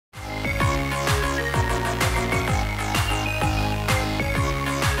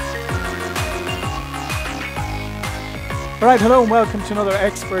All right, hello and welcome to another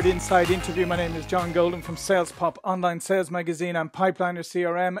Expert Inside interview. My name is John Golden from SalesPOP, online sales magazine and Pipeliner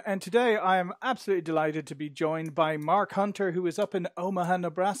CRM. And today I am absolutely delighted to be joined by Mark Hunter, who is up in Omaha,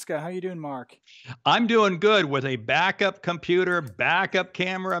 Nebraska. How are you doing, Mark? I'm doing good with a backup computer, backup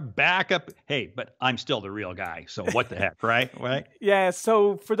camera, backup. Hey, but I'm still the real guy. So what the heck, right? Right? Yeah.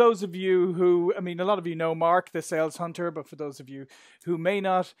 So for those of you who, a lot of you know Mark, the Sales Hunter, but for those of you who may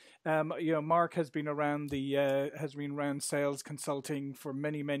not, Mark has been around sales consulting for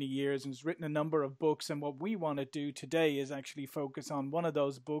many, many years and has written a number of books. And what we want to do today is actually focus on one of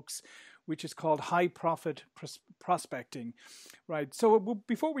those books, which is called High Profit Prospecting, right? So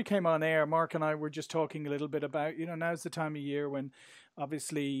before we came on air, Mark and I were just talking a little bit about, now's the time of year when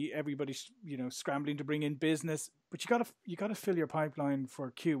obviously everybody's, scrambling to bring in business, but you gotta fill your pipeline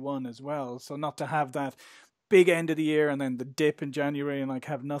for Q1 as well. So not to have that big end of the year and then the dip in January and like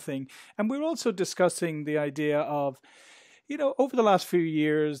have nothing. And we're also discussing the idea of, over the last few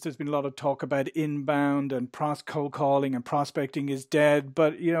years, there's been a lot of talk about inbound and cold calling and prospecting is dead.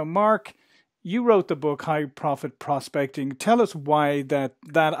 But, Mark, you wrote the book, High Profit Prospecting. Tell us why that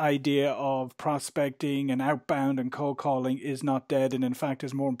idea of prospecting and outbound and cold calling is not dead and, in fact,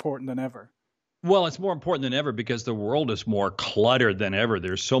 is more important than ever. Well, it's more important than ever because the world is more cluttered than ever.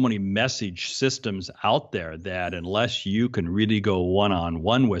 There's so many message systems out there that unless you can really go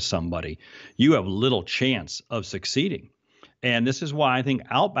one-on-one with somebody, you have little chance of succeeding. And this is why I think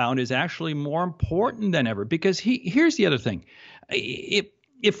outbound is actually more important than ever, because here's the other thing.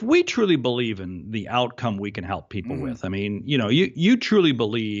 If we truly believe in the outcome we can help people with, you truly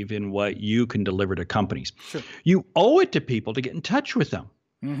believe in what you can deliver to companies. Sure. You owe it to people to get in touch with them.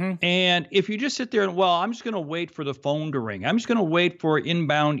 And if you just sit there and, I'm just going to wait for the phone to ring. I'm just going to wait for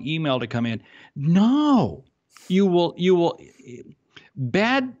inbound email to come in. No, you will.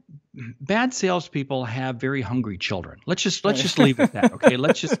 Bad salespeople have very hungry children. Let's just leave it at that. Okay.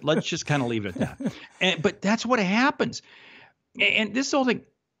 Let's just kind of leave it at that. But that's what happens. And this whole thing,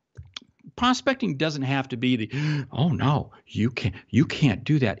 prospecting doesn't have to be the, oh no, you can't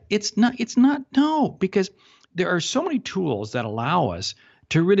do that. It's not no, because there are so many tools that allow us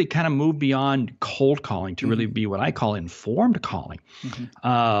to really kind of move beyond cold calling to really be what I call informed calling.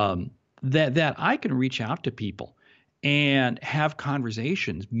 That I can reach out to people and have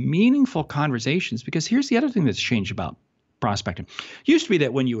conversations, meaningful conversations, because here's the other thing that's changed about prospecting. It used to be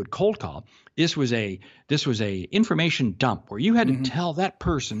that when you would cold call, this was a information dump where you had to tell that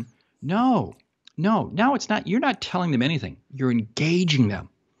person, no, now it's not, you're not telling them anything. You're engaging them.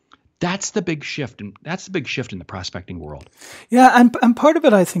 That's the big shift, and that's the big shift in the prospecting world. Yeah, and part of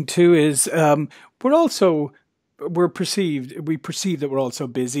it, I think, too, is we perceive that we're also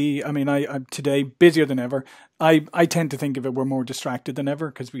busy. I'm today busier than ever. I tend to think of it, we're more distracted than ever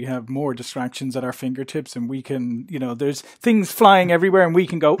because we have more distractions at our fingertips and we can, there's things flying everywhere and we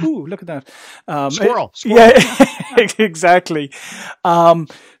can go, ooh, look at that. Squirrel. Yeah, exactly.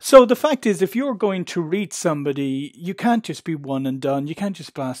 So the fact is, if you're going to reach somebody, you can't just be one and done. You can't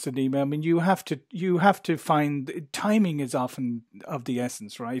just blast an email. You have to find, timing is often of the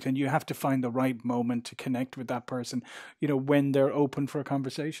essence, right? And you have to find the right moment to connect with that person, when they're open for a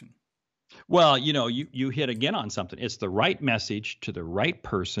conversation. Well, you hit again on something. It's the right message to the right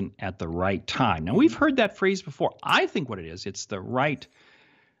person at the right time. Now, we've heard that phrase before. I think what it is, it's the right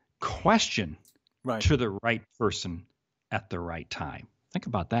question to the right person at the right time. Think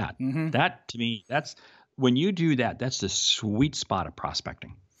about that. That, to me, that's when you do that, that's the sweet spot of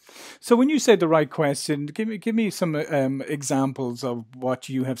prospecting. So when you say the right question, give me some examples of what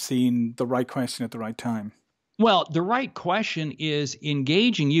you have seen, the right question at the right time. Well, the right question is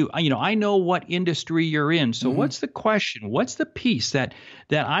engaging you. I know what industry you're in. So what's the question? What's the piece that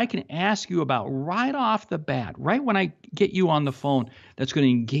I can ask you about right off the bat, right when I get you on the phone, that's going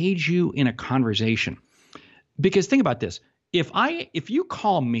to engage you in a conversation? Because think about this. If you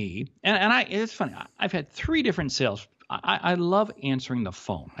call me, and it's funny, I've had 3 different sales. I love answering the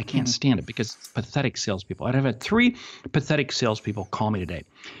phone. I can't stand it because it's pathetic salespeople. I've had 3 pathetic salespeople call me today.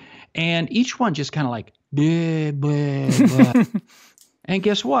 And each one just kind of like, blah, blah, blah. And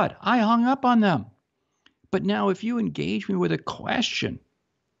guess what? I hung up on them. But now if you engage me with a question,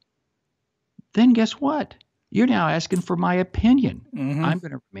 then guess what? You're now asking for my opinion. I'm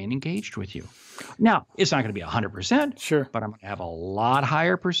going to remain engaged with you. Now, it's not going to be 100%, sure, but I'm going to have a lot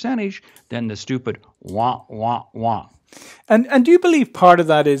higher percentage than the stupid wah, wah, wah. And do you believe part of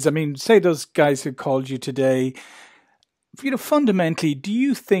that is, say those guys who called you today, fundamentally, do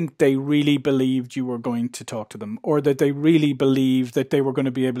you think they really believed you were going to talk to them, or that they really believed that they were going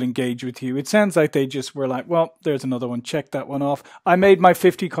to be able to engage with you? It sounds like they just were like, well, there's another one. Check that one off. I made my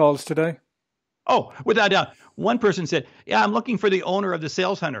 50 calls today. Oh, without doubt. One person said, "Yeah, I'm looking for the owner of the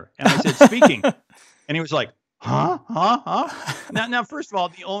Sales Hunter," and I said, "Speaking," and he was like, "Huh, huh, huh." Now, first of all,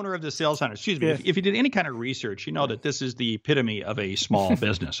 the owner of the Sales Hunter. Excuse me. Yes. If you did any kind of research, you know that this is the epitome of a small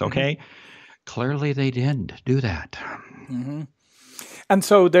business. Okay. Clearly, they didn't do that. Mm-hmm. And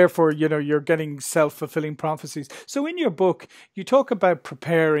so, therefore, you're getting self-fulfilling prophecies. So, in your book, you talk about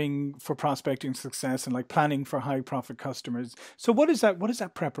preparing for prospecting success and like planning for high-profit customers. So, what is that? What does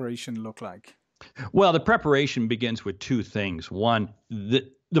that preparation look like? Well, the preparation begins with two things. One,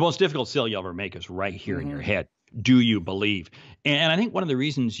 the most difficult sale you'll ever make is right here in your head. Do you believe? And I think one of the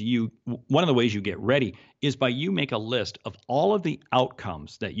ways you get ready is by you make a list of all of the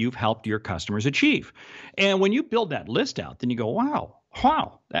outcomes that you've helped your customers achieve. And when you build that list out, then you go, wow,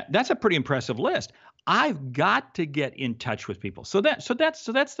 that's a pretty impressive list. I've got to get in touch with people. So that's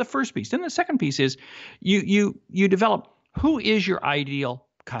the first piece. Then the second piece is you develop who is your ideal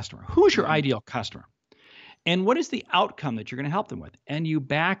customer? Who's your ideal customer? And what is the outcome that you're going to help them with? And you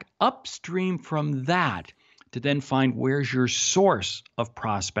back upstream from that to then find where's your source of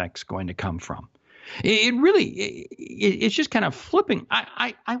prospects going to come from. It's just kind of flipping.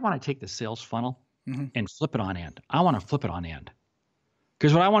 I want to take the sales funnel and flip it on end. I want to flip it on end.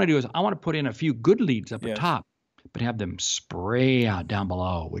 Because what I want to do is I want to put in a few good leads up at top, but have them spray out down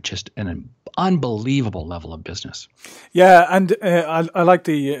below with just an unbelievable level of business. Yeah, and I like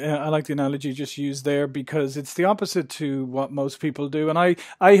the analogy you just used there, because it's the opposite to what most people do. And I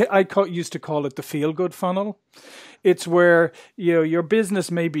used to call it the feel good funnel. It's where your business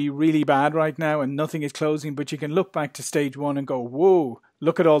may be really bad right now and nothing is closing, but you can look back to stage one and go, whoa,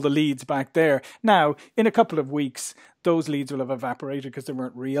 look at all the leads back there. Now, in a couple of weeks, those leads will have evaporated because they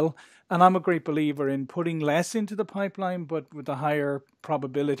weren't real. And I'm a great believer in putting less into the pipeline, but with a higher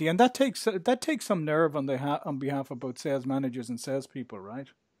probability. And that takes some nerve on behalf of both sales managers and salespeople, right?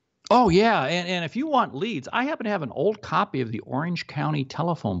 Oh, yeah. And if you want leads, I happen to have an old copy of the Orange County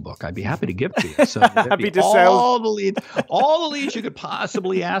telephone book. I'd be happy to give to you. So happy to sell all the leads you could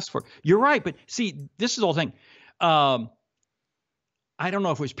possibly ask for. You're right. But see, this is the whole thing. I don't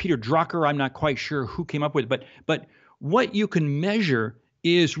know if it was Peter Drucker. I'm not quite sure who came up with it. But what you can measure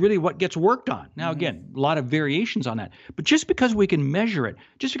is really what gets worked on. Now, again, a lot of variations on that. But just because we can measure it,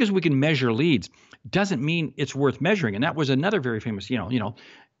 just because we can measure leads, doesn't mean it's worth measuring. And that was another very famous,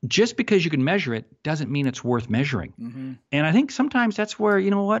 just because you can measure it doesn't mean it's worth measuring. And I think sometimes that's where,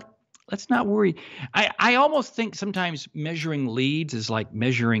 let's not worry. I almost think sometimes measuring leads is like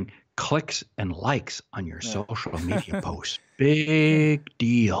measuring clicks and likes on your social media posts. Big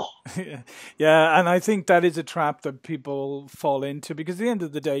deal. Yeah, and I think that is a trap that people fall into, because at the end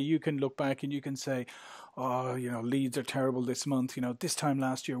of the day, you can look back and you can say, oh, leads are terrible this month. This time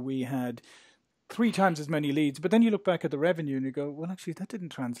last year we had 3 times as many leads, but then you look back at the revenue and you go, well, actually, that didn't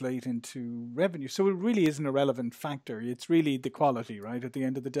translate into revenue. So it really is an irrelevant factor. It's really the quality, right, at the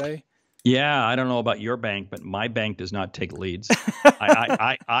end of the day. Yeah, I don't know about your bank, but my bank does not take leads.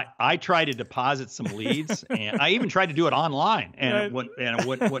 I try to deposit some leads, and I even tried to do it online, and it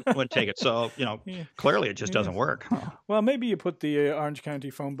wouldn't take it. So clearly it just doesn't work. Well, maybe you put the Orange County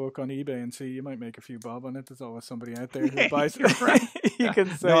phone book on eBay and see, you might make a few bob on it. There's always somebody out there who buys it. Right. You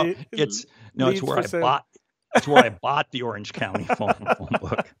can say it's where I bought. It's where I bought the Orange County phone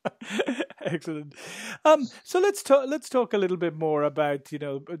book. Excellent. So let's talk a little bit more about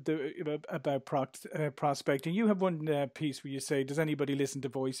prospecting. You have one piece where you say, does anybody listen to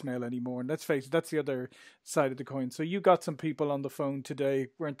voicemail anymore? And let's face it, that's the other side of the coin. So you got some people on the phone today,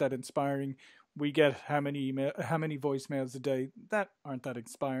 weren't that inspiring? We get how many voicemails a day that aren't that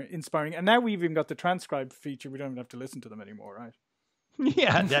inspiring. And now we've even got the transcribe feature. We don't even have to listen to them anymore, right?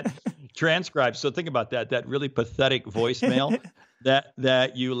 Yeah, that transcribes. So think about that. That really pathetic voicemail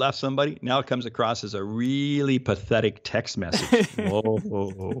that you left somebody, now it comes across as a really pathetic text message.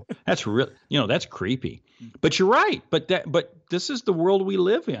 Whoa. That's real. That's creepy. But you're right. But this is the world we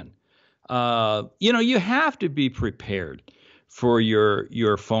live in. You have to be prepared for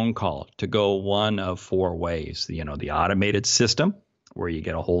your phone call to go one of 4 ways. The automated system, where you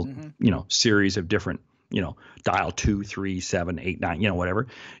get a whole series of different dial 2, 3, 7, 8, 9, whatever.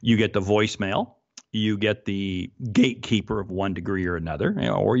 You get the voicemail, you get the gatekeeper of one degree or another,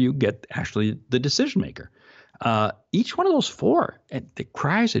 or you get actually the decision maker. Each one of those 4, it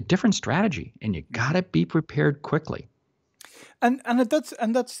requires a different strategy, and you got to be prepared quickly. And that's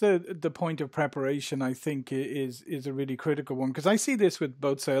the point of preparation. I think is a really critical one, because I see this with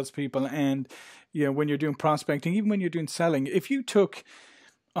both salespeople and when you're doing prospecting, even when you're doing selling. If you took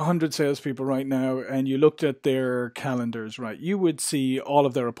 100 salespeople right now and you looked at their calendars, right, you would see all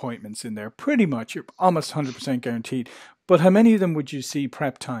of their appointments in there. Pretty much, you're almost 100% guaranteed. But how many of them would you see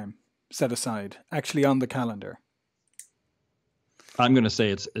prep time? set aside, actually on the calendar? I'm going to say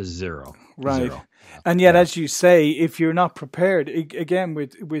it's a zero. Right. Zero. And yet, as you say, if you're not prepared, again,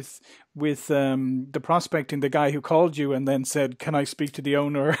 with the prospecting, the guy who called you and then said, "Can I speak to the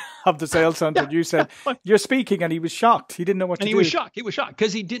owner of the Sales Hunter?" You said, "You're speaking," and he was shocked. He didn't know what to do. And he was shocked. He was shocked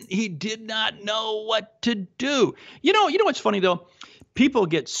because he did not know what to do. You know what's funny though? People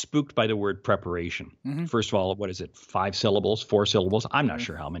get spooked by the word preparation. First of all, what is it? 5 syllables, 4 syllables? I'm not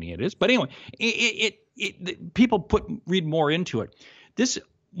sure how many it is, but anyway, people read more into it.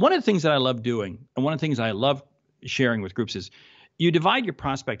 One of the things that I love doing, and one of the things I love sharing with groups is you divide your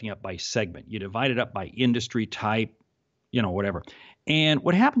prospecting up by segment. You divide it up by industry type, whatever. And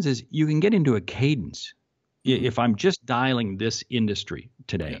what happens is you can get into a cadence. If I'm just dialing this industry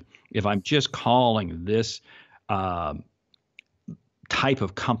today, if I'm just calling this type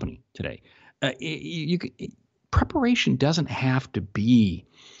of company today, preparation doesn't have to be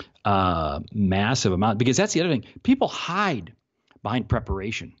massive amount, because that's the other thing. People hide behind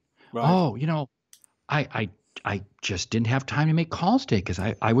preparation. Right. Oh, I just didn't have time to make calls today because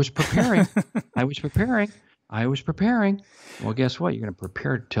I was preparing. I was preparing. Well, guess what? You're going to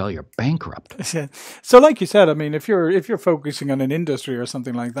prepare till you're bankrupt. So like you said, I mean, if you're focusing on an industry or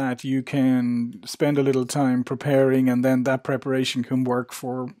something like that, you can spend a little time preparing, and then that preparation can work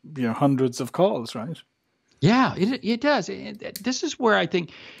for hundreds of calls, right? Yeah, it does. This is where I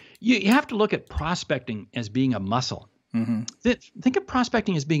think you have to look at prospecting as being a muscle. Think of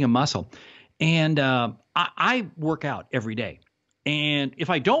prospecting as being a muscle. And I work out every day. And if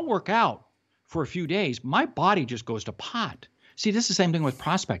I don't work out for a few days, my body just goes to pot. See, this is the same thing with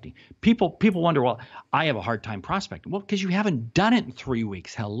prospecting. People wonder, well, I have a hard time prospecting. Well, because you haven't done it in 3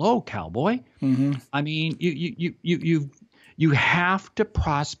 weeks. Hello, cowboy. I mean, you have to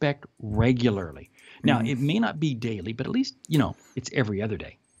prospect regularly. Now, it may not be daily, but at least, it's every other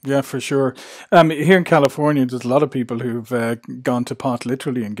day. Yeah, for sure. Here in California, there's a lot of people who've gone to pot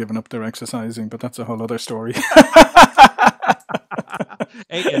literally and given up their exercising, but that's a whole other story.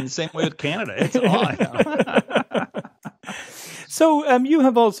 Hey, and same way with Canada. It's odd. So you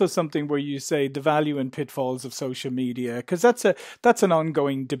have also something where you say the value and pitfalls of social media, because that's an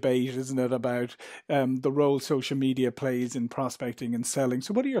ongoing debate, isn't it, about the role social media plays in prospecting and selling.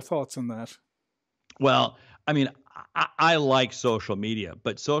 So what are your thoughts on that? Well, I mean, I like social media,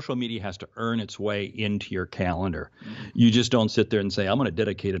 but social media has to earn its way into your calendar. You just don't sit there and say, I'm going to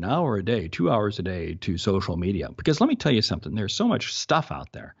dedicate an hour a day, 2 hours a day to social media. Because let me tell you something, there's so much stuff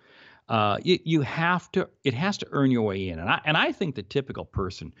out there. It has to earn your way in. And I think the typical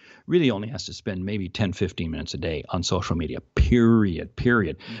person really only has to spend maybe 10, 15 minutes a day on social media,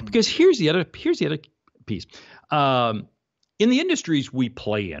 period. Because here's the other piece. In the industries we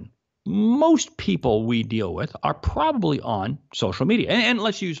play in, most people we deal with are probably on social media. And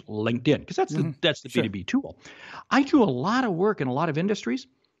let's use LinkedIn, because that's the B2B tool. I do a lot of work in a lot of industries.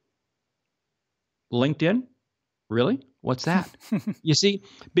 LinkedIn? Really? What's that? You see,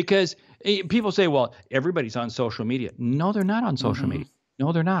 because people say, well, everybody's on social media. No, they're not on social media.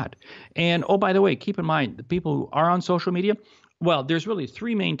 No, they're not. And oh, by the way, keep in mind, the people who are on social media, well, there's really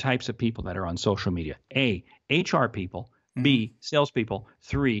 3 main types of people that are on social media. A, HR people. B, salespeople.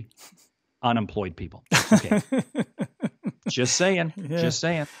 3, unemployed people. Okay. Just saying.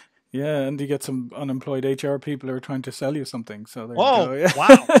 Yeah, and you get some unemployed HR people who are trying to sell you something. So there you go. Yeah.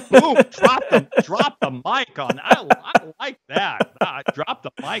 Wow! Boom! Drop the mic on. I like that. Drop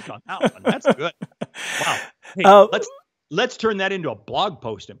the mic on that one. That's good. Wow. Hey, let's turn that into a blog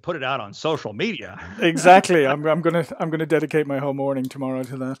post and put it out on social media. Exactly. I'm gonna dedicate my whole morning tomorrow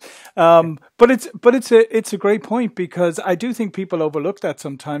to that. But it's a great point, because I do think people overlook that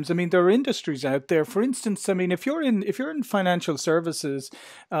sometimes. I mean, there are industries out there. For instance, I mean, if you're in financial services,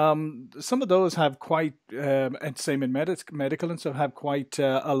 some of those have quite, and same in medical and stuff, have quite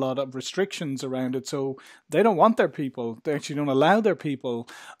a lot of restrictions around it. So they don't want their people. They actually don't allow their people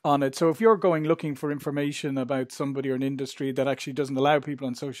on it. So if you're going looking for information about somebody or an industry that actually doesn't allow people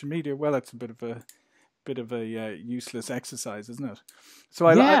on social media, well, that's a bit of a useless exercise, isn't it? So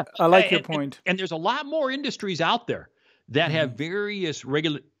I like your point. And there's a lot more industries out there that have various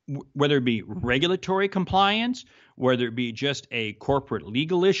whether it be regulatory compliance, whether it be just a corporate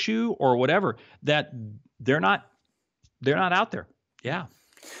legal issue or whatever, that they're not out there. Yeah.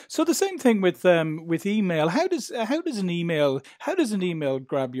 So the same thing with email. How does an email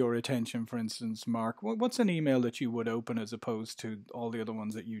grab your attention, for instance, Mark? What's an email that you would open as opposed to all the other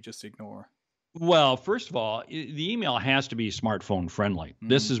ones that you just ignore? Well, first of all, the email has to be smartphone friendly.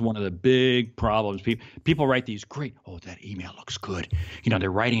 This is one of the big problems. People write these great, that email looks good.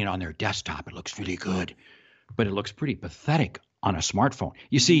 They're writing it on their desktop. It looks really good, but it looks pretty pathetic on a smartphone.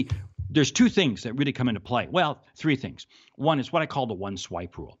 You see, there's two things that really come into play. Well, three things. One is what I call the one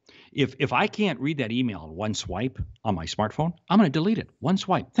swipe rule. If I can't read that email in one swipe on my smartphone, I'm going to delete it. One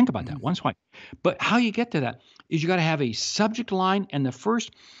swipe. Think about that. One swipe. But how you get to that is you got to have a subject line, and the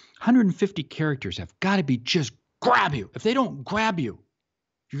first 150 characters have got to be just grab you. If they don't grab you,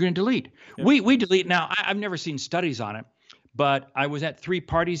 you're going to delete. Yeah. We delete. Now, I've never seen studies on it, but I was at 3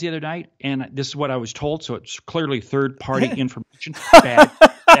 parties the other night, and this is what I was told. So it's clearly third-party information. Bad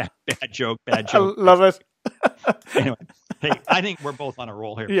joke. Bad joke. I love it. Anyway, hey, I think we're both on a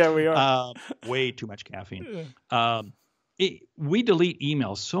roll here. Yeah, we are. Way too much caffeine. We delete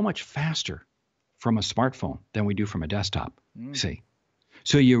emails so much faster from a smartphone than we do from a desktop. See,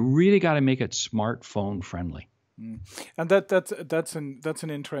 so you really got to make it smartphone friendly. And that's an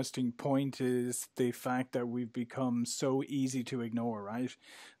interesting point, is the fact that we've become so easy to ignore, right?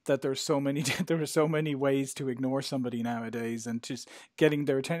 That there are so many ways to ignore somebody nowadays, and just getting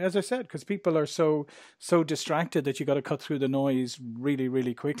their attention, as I said, because people are so distracted that you got to cut through the noise really,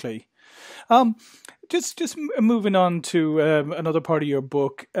 really quickly. Just moving on to another part of your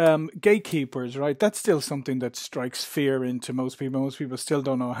book, gatekeepers, right? That's still something that strikes fear into most people. Most people still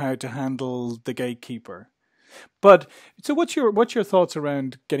don't know how to handle the gatekeeper. But so what's your thoughts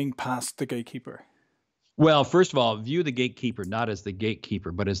around getting past the gatekeeper? Well, first of all, view the gatekeeper not as the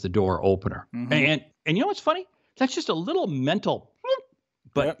gatekeeper, but as the door opener. And you know what's funny? That's just a little mental,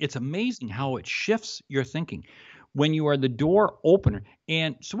 but it's amazing how it shifts your thinking when you are the door opener.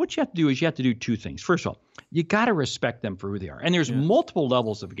 And so what you have to do is you have to do two things. First of all, you got to respect them for who they are. And there's multiple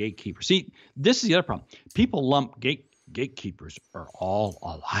levels of gatekeepers. See, this is the other problem. People lump gatekeepers are all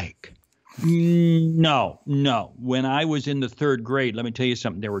alike. No. When I was in the 3rd grade, let me tell you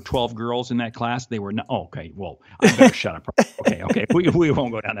something. There were 12 girls in that class. They were okay. Well, I better shut up. Okay. We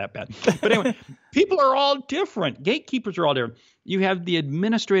won't go down that path. But anyway, people are all different. Gatekeepers are all different. You have the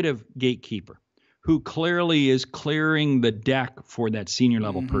administrative gatekeeper, who clearly is clearing the deck for that senior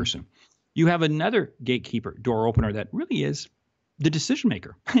level person. You have another gatekeeper, door opener, that really is the decision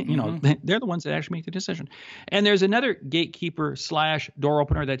maker. They're the ones that actually make the decision. And there's another gatekeeper / door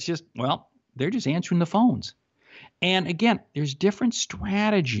opener that's just, they're just answering the phones. And again, there's different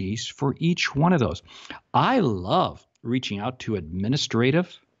strategies for each one of those. I love reaching out to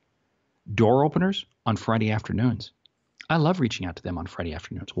administrative door openers on Friday afternoons. I love reaching out to them on Friday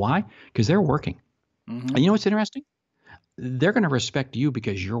afternoons. Why? Because they're working. And you know what's interesting? They're going to respect you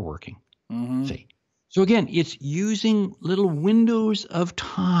because you're working. See? So again, it's using little windows of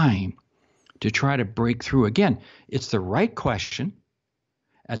time to try to break through. Again, it's the right question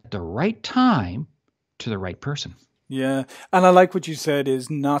at the right time to the right person. Yeah, and I like what you said, is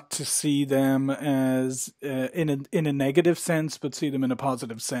not to see them as in a negative sense, but see them in a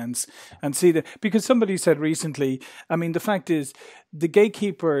positive sense, and see that, because somebody said recently, I mean, the fact is, the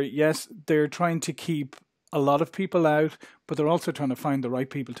gatekeeper, yes, they're trying to keep a lot of people out, but they're also trying to find the right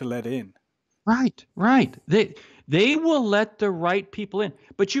people to let in. Right. They will let the right people in,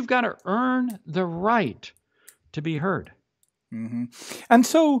 but you've got to earn the right to be heard. And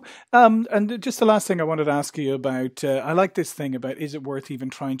so, and just the last thing I wanted to ask you about, I like this thing about, is it worth even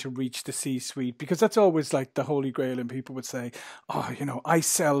trying to reach the C-suite? Because that's always like the holy grail, and people would say, I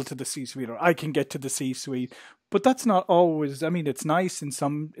sell to the C-suite, or I can get to the C-suite. But that's not always, I mean, it's nice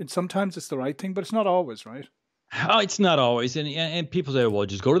sometimes it's the right thing, but it's not always, right? Oh, it's not always. And people say, well,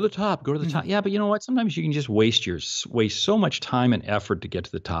 just go to the top, top. Yeah, but you know what? Sometimes you can just waste so much time and effort to get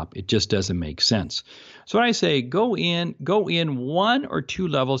to the top. It just doesn't make sense. So I say, go in 1 or 2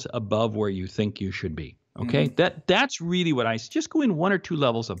 levels above where you think you should be. Okay. That's really what I say. Just go in 1 or 2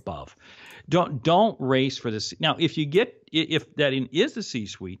 levels above. Don't race for this. Now, if that is the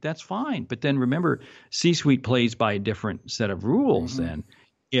C-suite, that's fine. But then remember, C-suite plays by a different set of rules than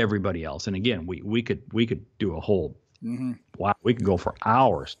everybody else. And again, we could do a whole wow, we could go for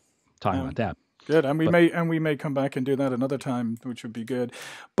hours talking about that. Good, and we may come back and do that another time, which would be good.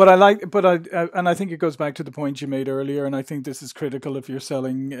 But I think it goes back to the point you made earlier, and I think this is critical if you're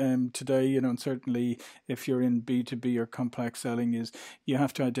selling today. And certainly if you're in B2B or complex selling, is you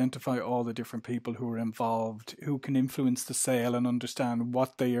have to identify all the different people who are involved, who can influence the sale, and understand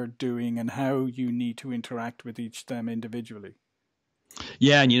what they are doing and how you need to interact with each of them individually.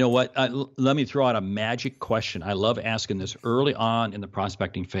 Yeah, and you know what? Let me throw out a magic question. I love asking this early on in the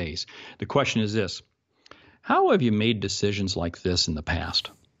prospecting phase. The question is this: how have you made decisions like this in the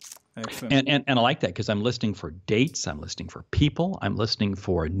past? Excellent. And I like that, because I'm listening for dates, I'm listening for people, I'm listening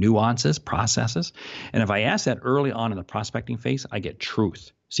for nuances, processes. And if I ask that early on in the prospecting phase, I get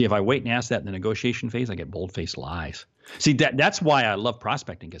truth. See, if I wait and ask that in the negotiation phase, I get bold-faced lies. See, that's why I love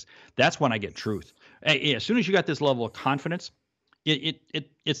prospecting, because that's when I get truth. As soon as you got this level of confidence,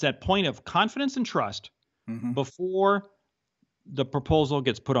 It's that point of confidence and trust before the proposal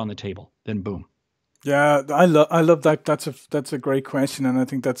gets put on the table. Then boom. Yeah, I love that. That's a great question, and I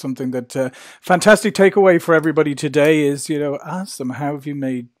think that's something that fantastic takeaway for everybody today is, ask them, how have you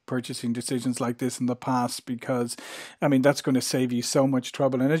made purchasing decisions like this in the past? Because I mean, that's going to save you so much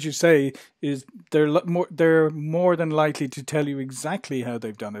trouble. And as you say, is they're more than likely to tell you exactly how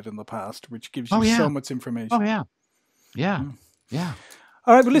they've done it in the past, which gives you so much information. Oh yeah, yeah, yeah.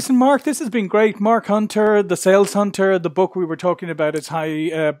 All right, well, listen, Mark, this has been great. Mark Hunter, The Sales Hunter. The book we were talking about is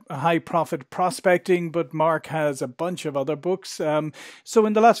High Profit Prospecting, but Mark has a bunch of other books. So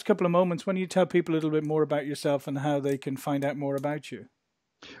in the last couple of moments, why don't you tell people a little bit more about yourself and how they can find out more about you?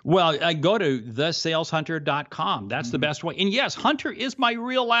 Well, I go to thesaleshunter.com. That's the best way. And yes, Hunter is my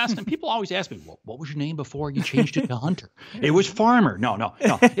real last name. People always ask me, well, what was your name before you changed it to Hunter? It was Farmer. No.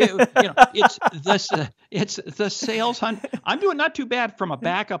 It's the Sales Hunter. I'm doing not too bad from a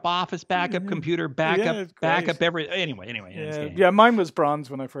backup office, backup computer, backup anyway. Yeah, mine was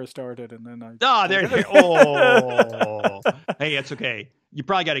bronze when I first started, and then hey, it's okay. You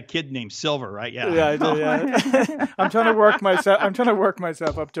probably got a kid named Silver, right? Yeah, I do. Yeah. I'm trying to work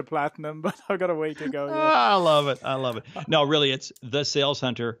myself up to platinum, but I've got a way to go. Yeah. I love it. No, really, it's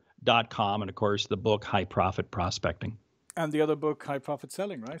thesaleshunter.com, and of course, the book High Profit Prospecting. And the other book, High Profit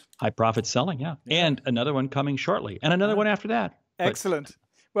Selling, right? High Profit Selling, yeah. And another one coming shortly, and another one after that. Excellent.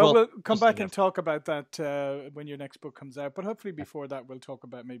 Well, we'll come back and talk about that when your next book comes out. But hopefully before that, we'll talk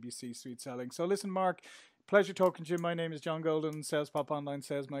about maybe C-suite selling. So listen, Mark, pleasure talking to you. My name is John Golden, SalesPOP Online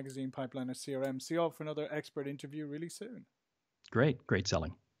Sales Magazine, Pipeliner CRM. See you all for another expert interview really soon. Great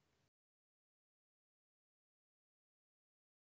selling.